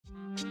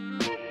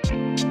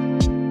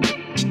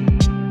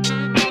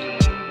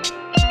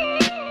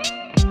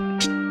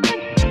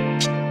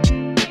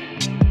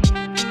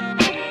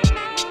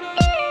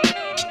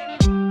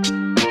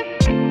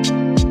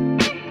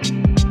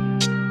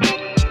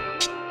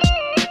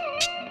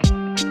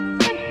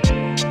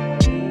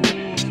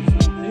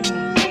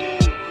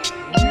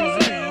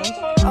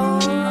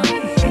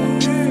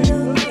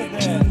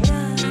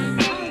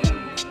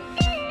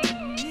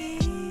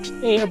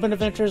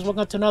Wildurbanadventures.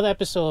 Welcome to another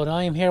episode.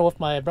 I am here with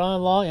my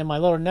brother-in-law and my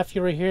little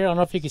nephew right here. I don't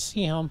know if you can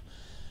see him.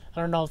 I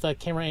don't know if the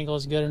camera angle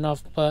is good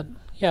enough, but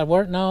yeah,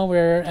 we're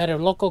at a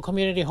local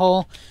community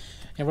hole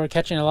and we're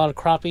catching a lot of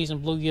crappies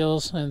and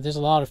bluegills, and there's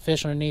a lot of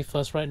fish underneath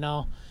us right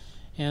now.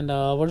 And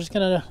we're just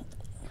gonna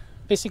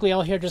basically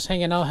out here just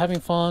hanging out,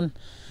 having fun,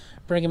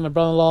 bringing my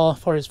brother-in-law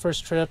for his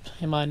first trip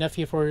and my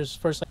nephew for his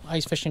first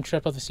ice fishing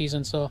trip of the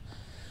season. So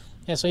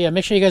yeah,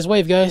 make sure you guys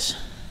wave, guys.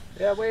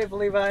 Yeah, wave,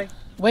 Levi.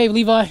 Wave,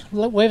 Levi.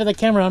 Wave at the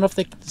camera. I don't know if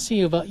they can see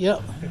you, but yeah,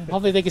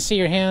 hopefully they can see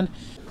your hand.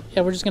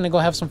 Yeah, we're just gonna go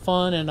have some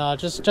fun and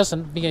just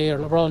be a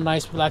real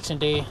nice, relaxing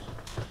day.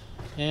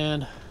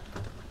 And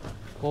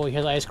oh, you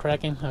hear the ice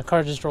cracking. A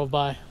car just drove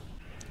by.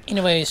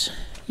 Anyways,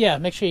 yeah,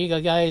 make sure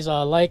you guys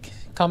like,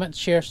 comment,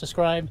 share,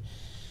 subscribe,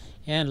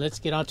 and let's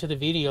get on to the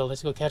video.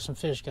 Let's go catch some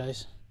fish,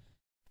 guys.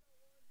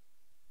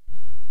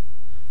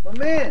 Oh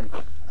man,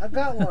 I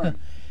got one.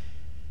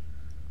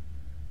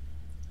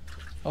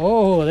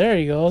 Oh, there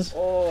he goes.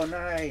 Oh,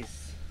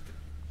 nice.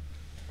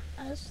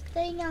 I was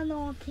thinking I don't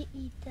want to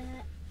eat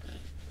that.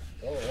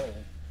 Oh.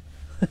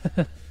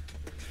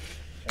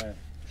 Try.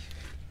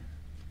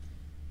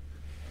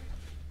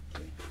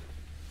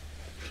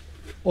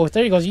 Oh,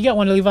 there he goes. You got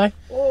one, Levi.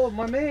 Oh,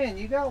 my man,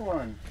 you got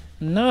one.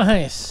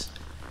 Nice.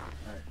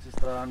 All right, just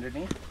throw it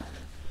underneath.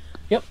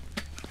 Yep.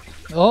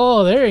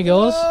 Oh, there he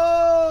goes.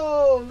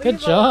 Oh, good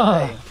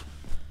job.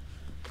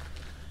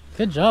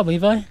 Good job,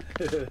 Levi.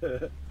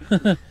 Okay,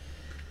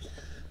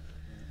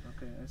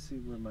 I see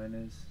where mine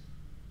is.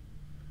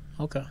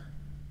 Okay. Go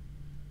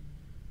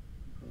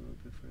a little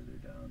bit further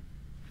down.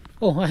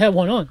 Oh, I have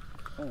one on.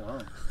 Oh, wow.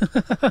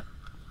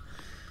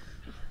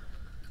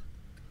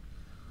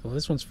 Oh,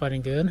 this one's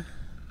fighting good.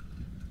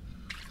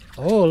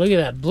 Oh, look at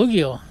that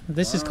bluegill.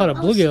 This is called a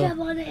bluegill. I'll step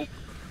on it.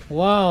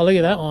 Wow, look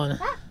at that one.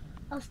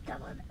 I'll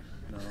step on it.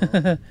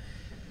 No.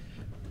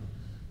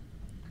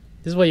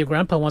 This is what your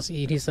grandpa wants to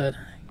eat, he said.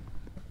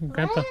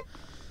 Grandpa. What?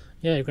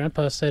 Yeah, your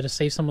grandpa said to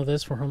save some of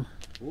this for him.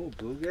 Ooh,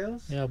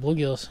 bluegills? Yeah,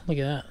 bluegills. Look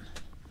at that.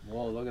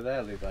 Whoa, look at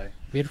that, Levi.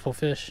 Beautiful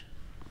fish.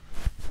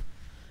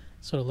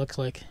 That's what it looks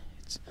like.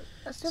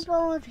 I'll step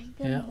on it. Take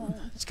them Yeah, home.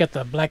 it's got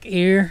the black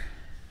ear.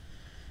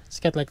 It's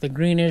got like the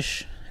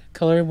greenish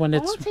color when I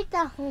it's... want to take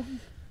that home.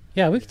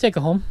 Yeah, we can take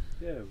it home.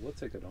 Yeah, we'll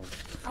take it home.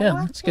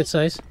 Yeah, it's a good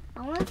size.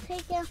 I want to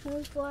take it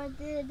home before I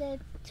did it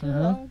to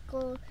Mhm.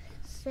 Uncle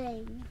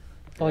Sing.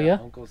 Oh, yeah?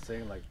 Uncle's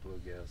saying like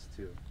bluegills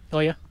too. Oh,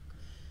 yeah?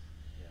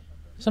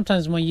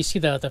 Sometimes when you see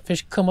the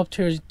fish come up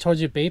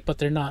towards your bait, but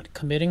they're not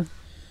committing,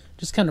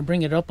 just kind of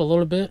bring it up a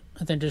little bit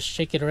and then just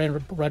shake it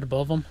right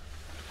above them.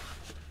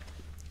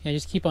 Yeah,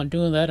 just keep on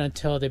doing that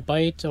until they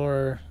bite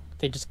or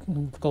they just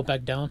go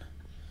back down.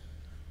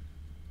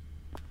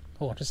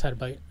 Oh, I just had a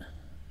bite.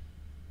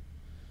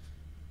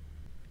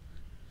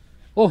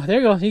 Oh,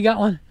 there you go. You got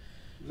one.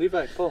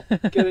 Levi, pull.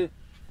 Get it.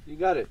 You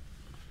got it.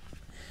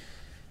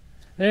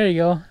 There you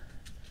go.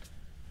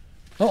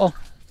 Uh-oh.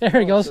 There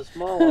he goes. It's a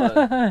small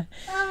one.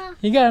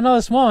 You got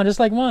another small one, just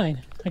like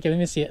mine. Okay, let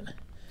me see it.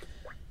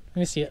 Let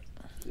me see it.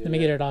 Yeah. Let me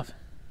get it off.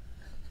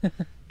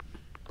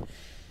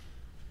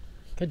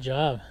 Good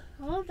job.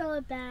 I want to throw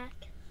it back.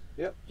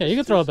 Yep. Yeah, you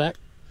can throw it back.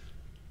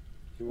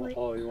 You want,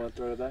 oh, you want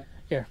to throw it back?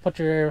 Here, put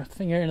your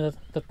finger in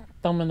the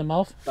thumb in the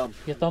mouth. Thumb.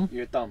 Your thumb.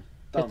 Your thumb.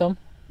 Your thumb.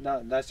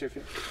 No, that's your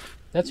finger.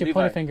 That's your Levi.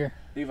 pointer finger.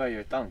 Levi,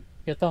 your tongue.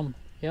 Your thumb.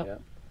 Yep. Yeah.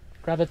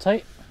 Grab it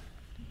tight.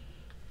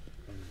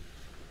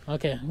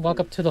 Okay, walk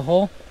up to the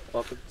hole.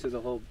 Walk up to the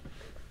hole.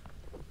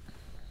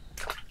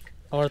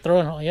 Or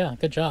throw it. Yeah,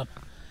 good job.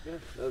 Yeah,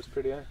 that was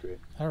pretty accurate.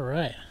 All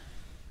right.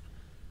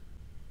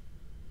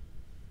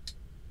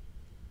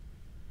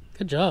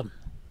 Good job.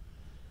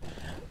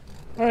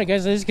 All right,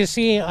 guys, as you can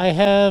see, I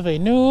have a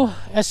new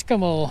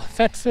Eskimo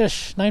Fat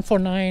Fish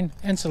 949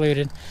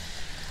 insulated.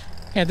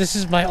 And this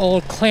is my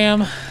old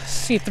Clam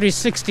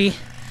C360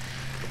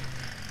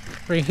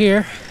 right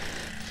here.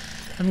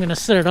 I'm going to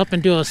set it up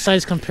and do a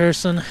size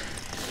comparison.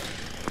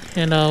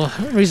 And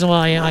reason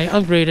why I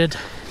upgraded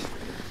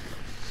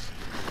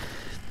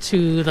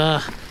to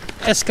the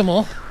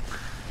Eskimo.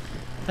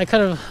 I could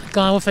have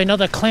gone with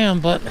another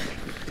Clam, but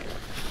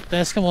the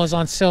Eskimo is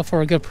on sale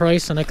for a good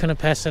price and I couldn't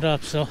pass it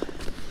up. So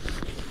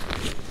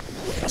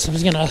I'm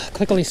just gonna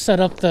quickly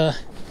set up the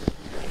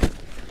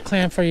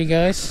Clam for you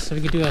guys so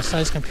we can do a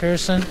size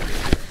comparison.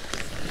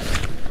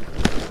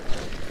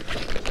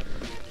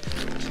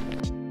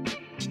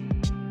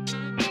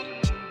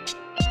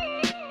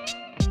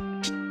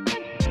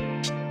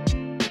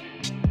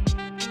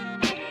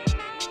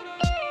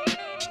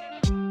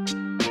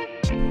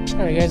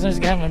 Alright guys, I'm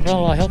just gonna have my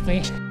brother-in-law help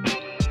me.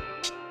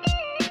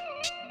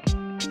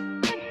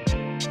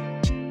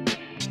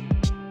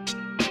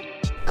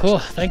 Cool,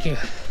 thank you.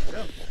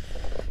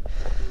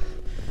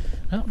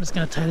 Well, I'm just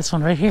gonna tie this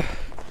one right here.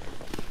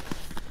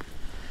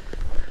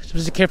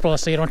 Just be careful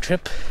so you don't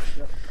trip.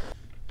 Yep.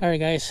 Alright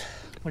guys,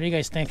 what do you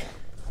guys think?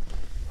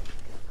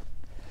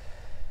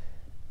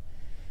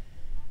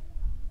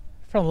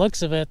 From the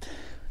looks of it,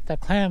 that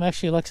Clam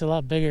actually looks a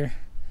lot bigger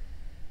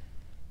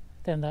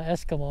than the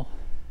Eskimo.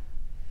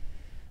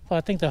 Well,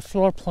 I think the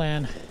floor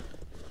plan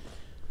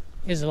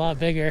is a lot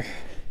bigger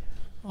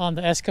on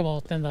the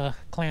Eskimo than the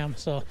Clam,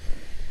 so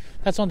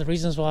that's one of the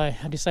reasons why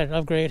I decided to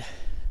upgrade,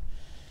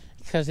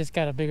 because it's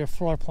got a bigger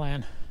floor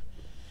plan,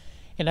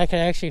 and I can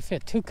actually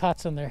fit 2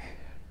 cots in there.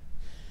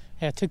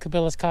 I have 2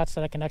 Cabela's cots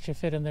that I can actually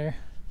fit in there,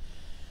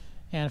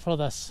 and for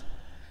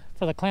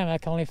the Clam I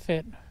can only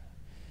fit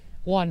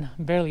 1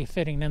 barely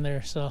fitting in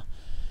there. So,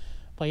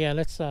 but yeah,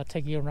 let's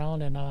take you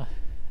around and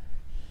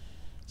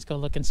let's go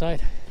look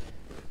inside.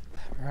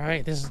 All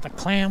right, this is the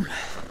Clam.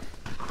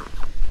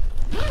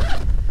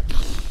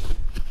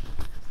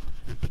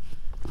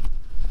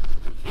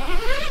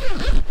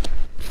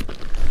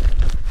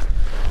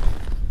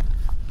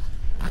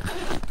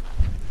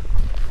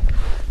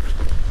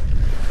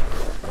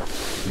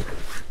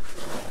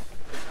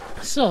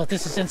 So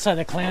this is inside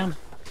the Clam.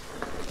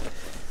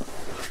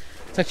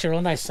 It's actually a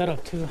real nice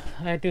setup too.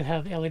 I do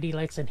have LED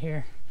lights in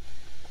here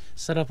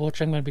set up,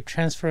 which I'm going to be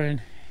transferring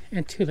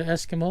into the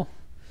Eskimo.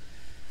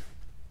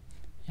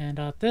 And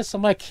this I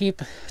might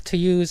keep to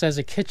use as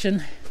a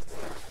kitchen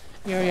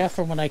area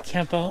for when I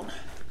camp out,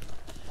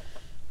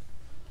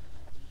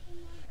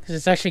 because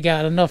it's actually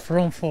got enough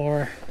room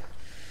for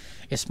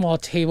a small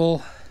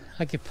table.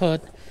 I could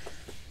put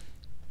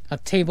a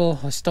table,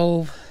 a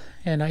stove,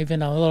 and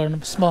even a little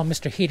small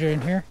Mr. Heater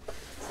in here.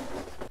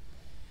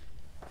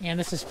 And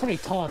this is pretty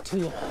tall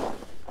too.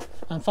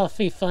 I'm 5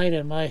 feet 5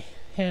 and my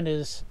hand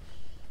is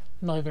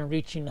not even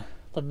reaching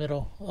the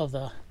middle of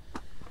the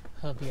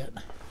hub yet.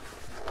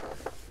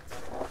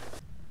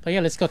 But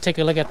yeah, let's go take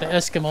a look at the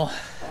Eskimo.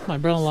 My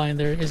brother-in-law in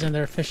there is in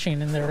there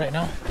fishing in there right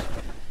now.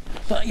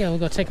 But yeah, we'll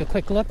go take a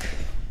quick look.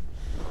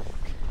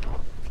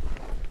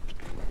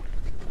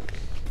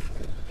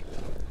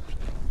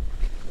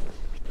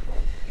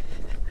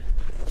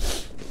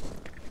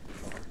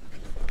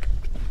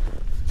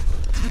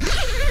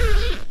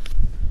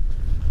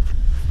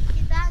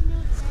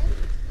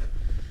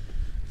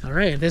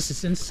 Alright, this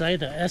is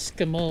inside the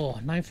Eskimo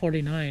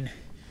 949.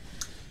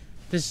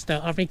 This is the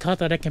RV cot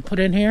that I can put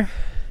in here.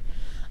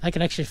 I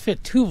can actually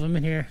fit 2 of them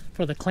in here.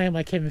 For the Clam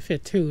I can't even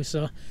fit 2,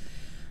 so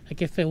I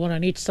can fit 1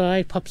 on each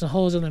side, pop some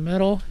holes in the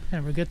middle,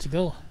 and we're good to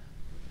go.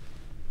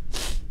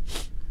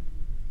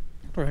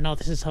 For right now,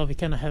 this is how we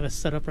kind of have it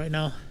set up right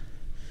now.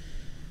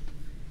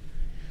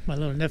 My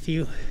little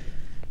nephew,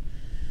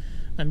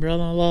 my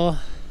brother-in-law,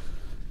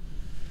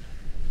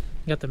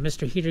 got the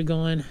Mr. Heater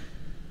going.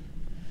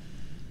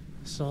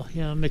 So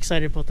yeah, I'm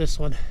excited about this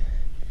one.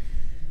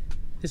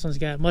 This one's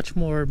got much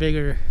more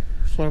bigger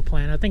floor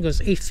plan. I think it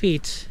was 8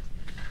 feet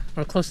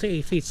or close to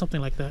 8 feet,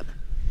 something like that,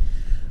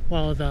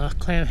 while the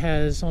Clam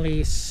has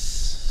only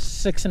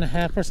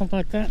 6.5 or something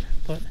like that.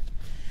 But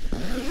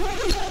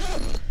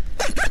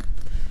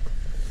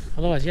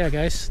otherwise, yeah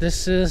guys,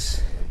 this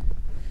is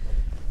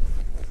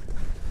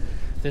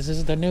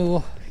the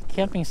new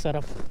camping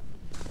setup,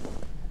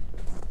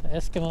 the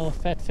Eskimo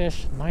Fat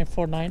Fish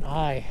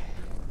 949i.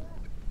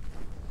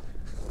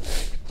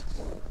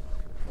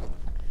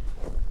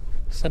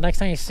 So next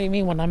time you see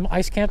me when I'm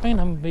ice camping,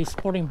 I'm going to be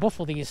sporting both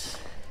of these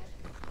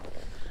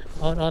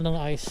out on the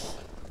ice.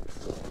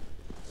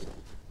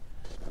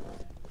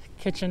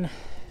 Kitchen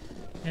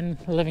and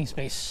living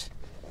space.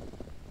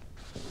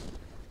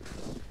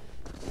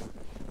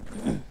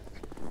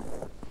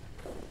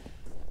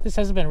 This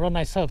has been a real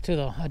nice hub too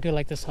though. I do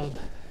like this hub.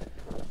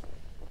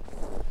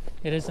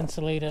 It is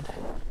insulated,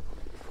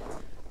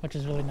 which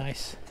is really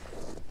nice.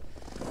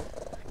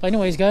 But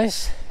anyways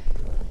guys,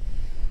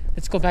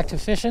 let's go back to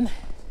fishing.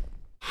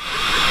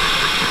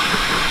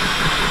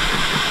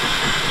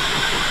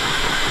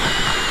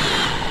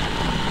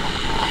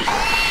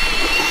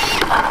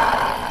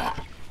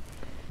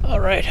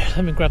 Alright,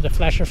 let me grab the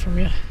flasher from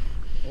you.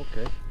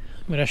 Okay.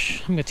 I'm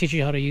gonna teach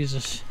you how to use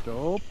this.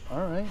 Dope.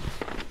 Alright.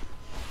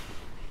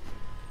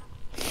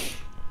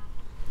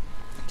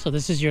 So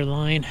this is your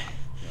line.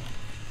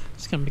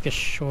 It's gonna make it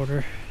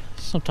shorter.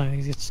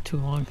 Sometimes it's too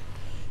long.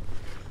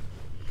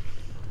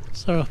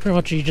 So pretty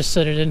much you just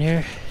set it in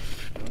here.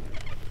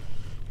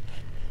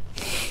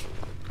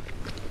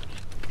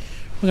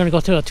 We're gonna go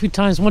through it 2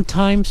 times. 1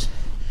 times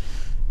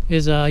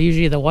is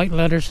usually the white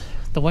letters,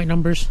 the white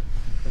numbers.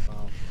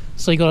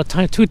 So you go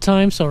to 2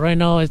 times. So right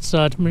now it's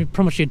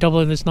pretty much you're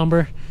doubling this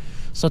number.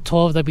 So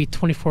 12, that'd be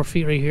 24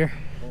 feet right here.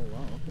 Oh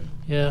wow, okay.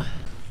 Yeah.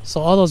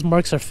 So all those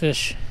marks are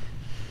fish.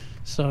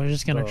 So you're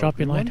just gonna drop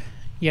your line. One?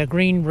 Yeah,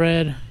 green,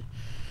 red,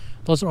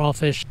 those are all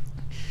fish.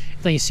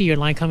 Then you see your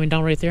line coming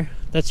down right there.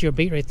 That's your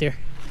bait right there.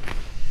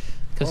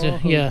 Cause yeah,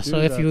 dude, so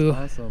if you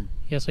awesome.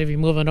 yeah, so if you're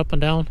moving up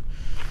and down,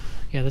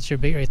 yeah, that's your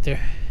bait right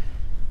there.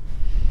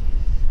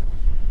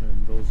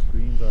 And those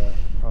greens are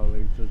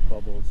probably just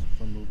bubbles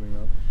from moving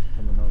up,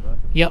 coming out, right?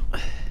 Yep.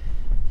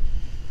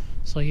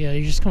 So yeah,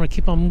 you're just gonna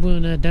keep on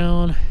moving it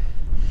down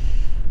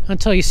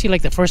until you see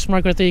like the first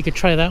mark right there. You could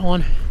try that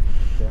one.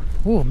 Okay.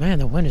 Oh man,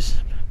 the wind is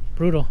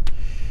brutal.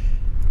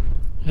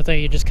 I thought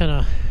you just kind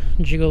of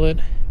jiggle it.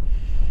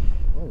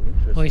 Oh,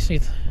 interesting. Oh, you see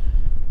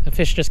the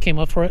fish just came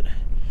up for it.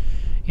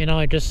 You know,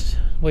 I just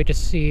wait to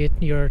see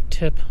your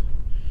tip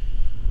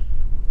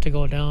to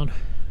go down.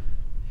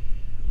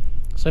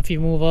 So if you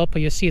move up,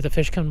 you see the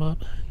fish come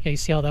up, Yeah, you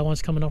see how that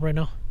one's coming up right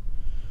now?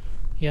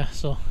 Yeah,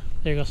 so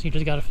there you go. So you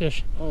just got a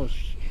fish. Oh,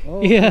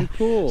 Yeah, okay,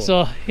 cool.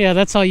 so yeah,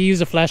 that's how you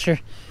use a flasher.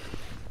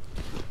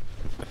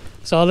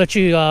 So I'll let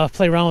you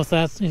play around with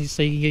that so you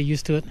can get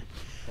used to it.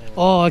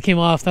 Oh, it came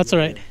off. That's all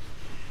right.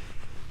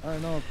 I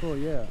know, cool,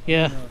 yeah.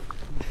 Yeah.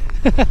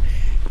 And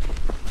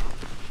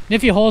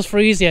if your holes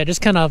freeze, yeah,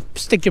 just kind of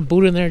stick your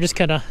boot in there, just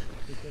kind of,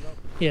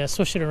 yeah,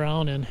 swish it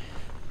around and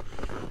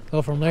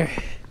go from there.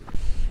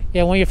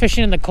 Yeah, when you're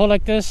fishing in the cold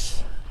like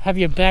this, have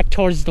your back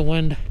towards the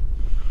wind.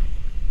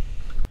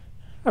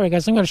 All right,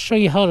 guys, I'm going to show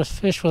you how to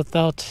fish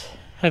without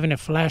having a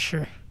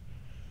flasher.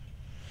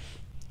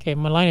 Okay,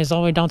 my line is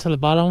all the way down to the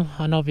bottom.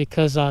 I know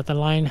because the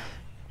line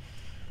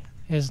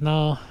is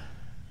now,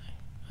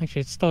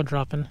 actually it's still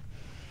dropping.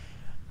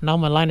 Now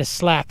my line is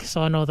slack,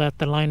 so I know that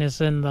the line is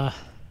on the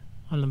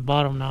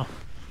bottom now.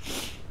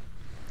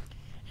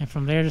 And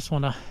from there, just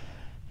want to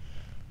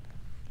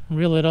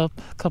reel it up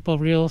a couple of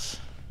reels,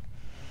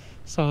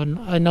 so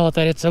I know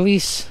that it's at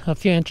least a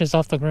few inches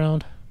off the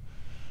ground.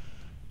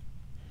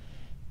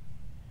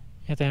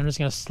 And then I'm just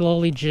going to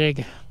slowly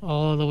jig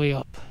all the way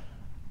up.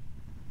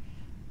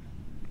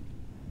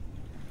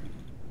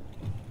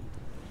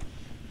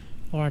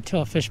 Or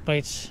until a fish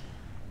bites.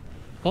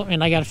 Oh,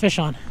 and I got a fish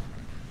on.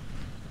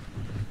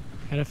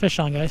 Got a fish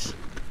on, guys.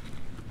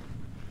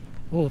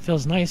 Oh, it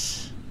feels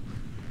nice.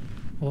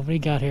 What we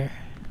got here?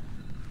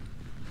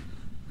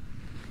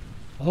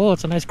 Oh,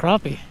 it's a nice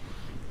crappie.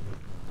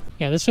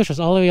 Yeah, this fish was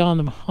all the way on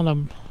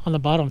the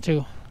bottom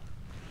too.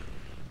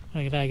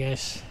 Look at that,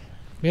 guys.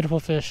 Beautiful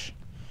fish.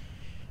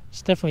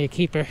 It's definitely a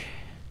keeper.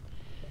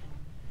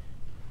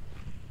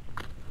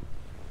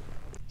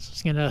 So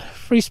it's gonna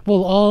free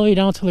spool all the way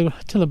down to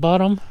the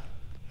bottom.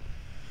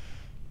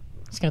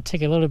 It's gonna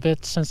take a little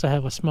bit since I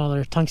have a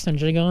smaller tungsten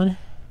jig on.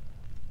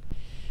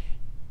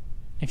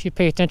 If you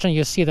pay attention,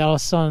 you'll see that all of a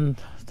sudden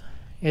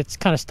it's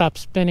kind of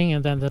stops spinning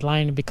and then the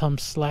line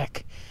becomes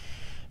slack.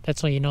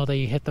 That's when you know that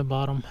you hit the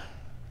bottom.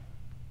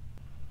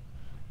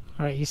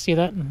 Alright, you see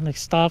that? And it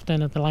stopped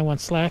and the line went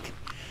slack.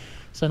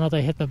 So now that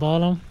I hit the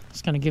bottom,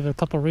 just gonna give it a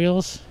couple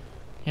reels.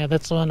 Yeah,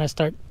 that's when I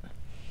start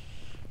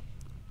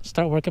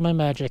working my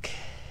magic.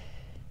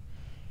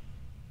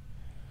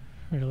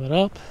 Reel it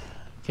up,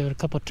 give it a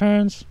couple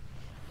turns.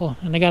 Oh,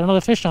 and I got another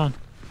fish on.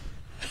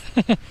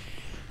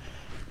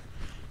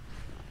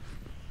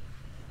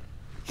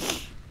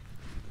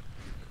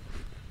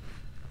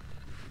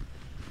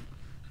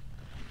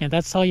 And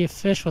that's how you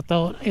fish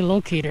without a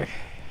locator.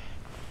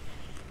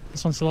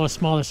 This one's a little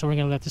smaller, so we're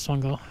gonna let this one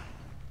go.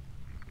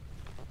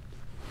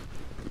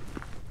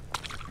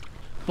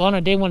 Well, on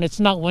a day when it's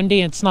not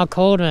windy and it's not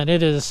cold, man,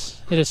 it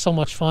is so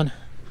much fun.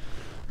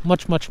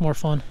 Much more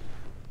fun.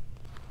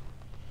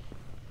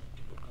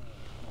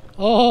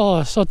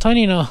 Oh, so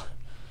tiny now.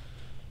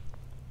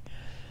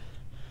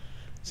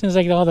 Seems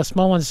like all the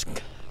small ones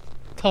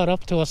caught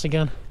up to us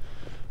again.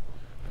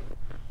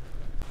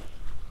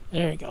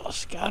 There he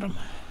goes. Got him.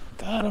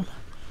 Got him.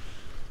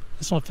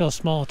 This one feels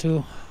small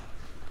too.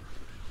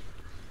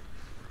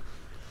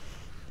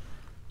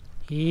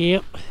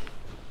 Yep.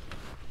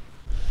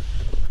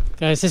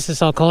 Guys, this is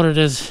how cold it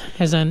is.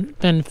 Hasn't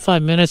been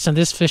 5 minutes and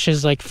this fish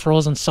is like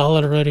frozen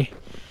solid already.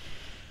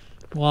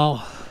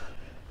 Wow.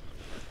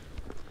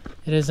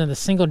 It is in the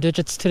single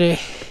digits today.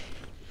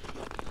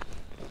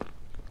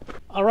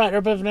 Alright,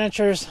 Urban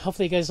Adventures.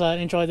 Hopefully you guys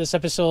enjoyed this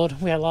episode.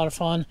 We had a lot of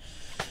fun.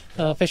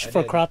 Fishing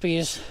for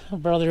crappies. My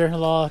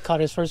brother-in-law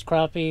caught his first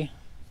crappie.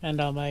 And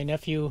my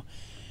nephew,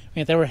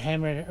 they were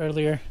hammering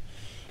earlier.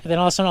 And then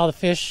all of a sudden all the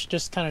fish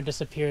just kind of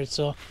disappeared.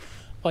 So,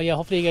 but yeah,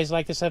 hopefully you guys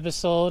like this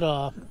episode.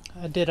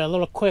 I did a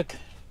little quick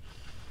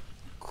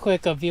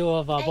view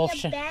of both.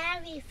 And the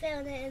battery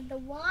fell in the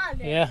water.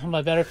 Yeah,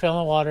 my battery fell in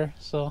the water.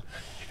 So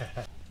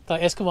the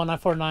Eskimo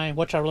 949,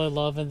 which I really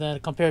love, and then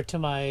compared to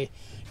my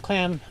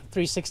Clam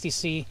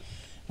 360C,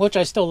 which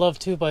I still love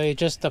too, but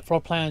just the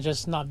floor plan is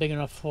just not big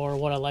enough for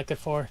what I like it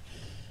for.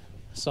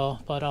 So,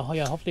 but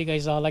yeah, hopefully you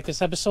guys like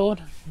this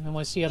episode, and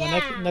we'll see you on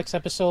the next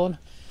episode.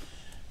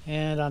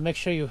 And make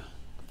sure you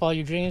follow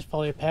your dreams,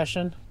 follow your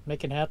passion,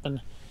 make it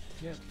happen.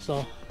 Yeah. So,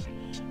 all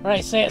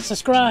right, say it.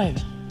 Subscribe.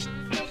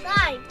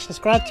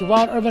 Subscribe to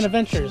Wild Urban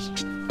Adventures.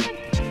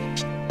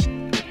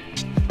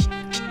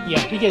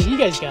 Yeah, you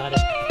guys got it.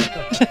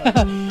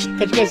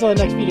 Catch you guys on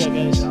the next video,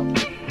 guys.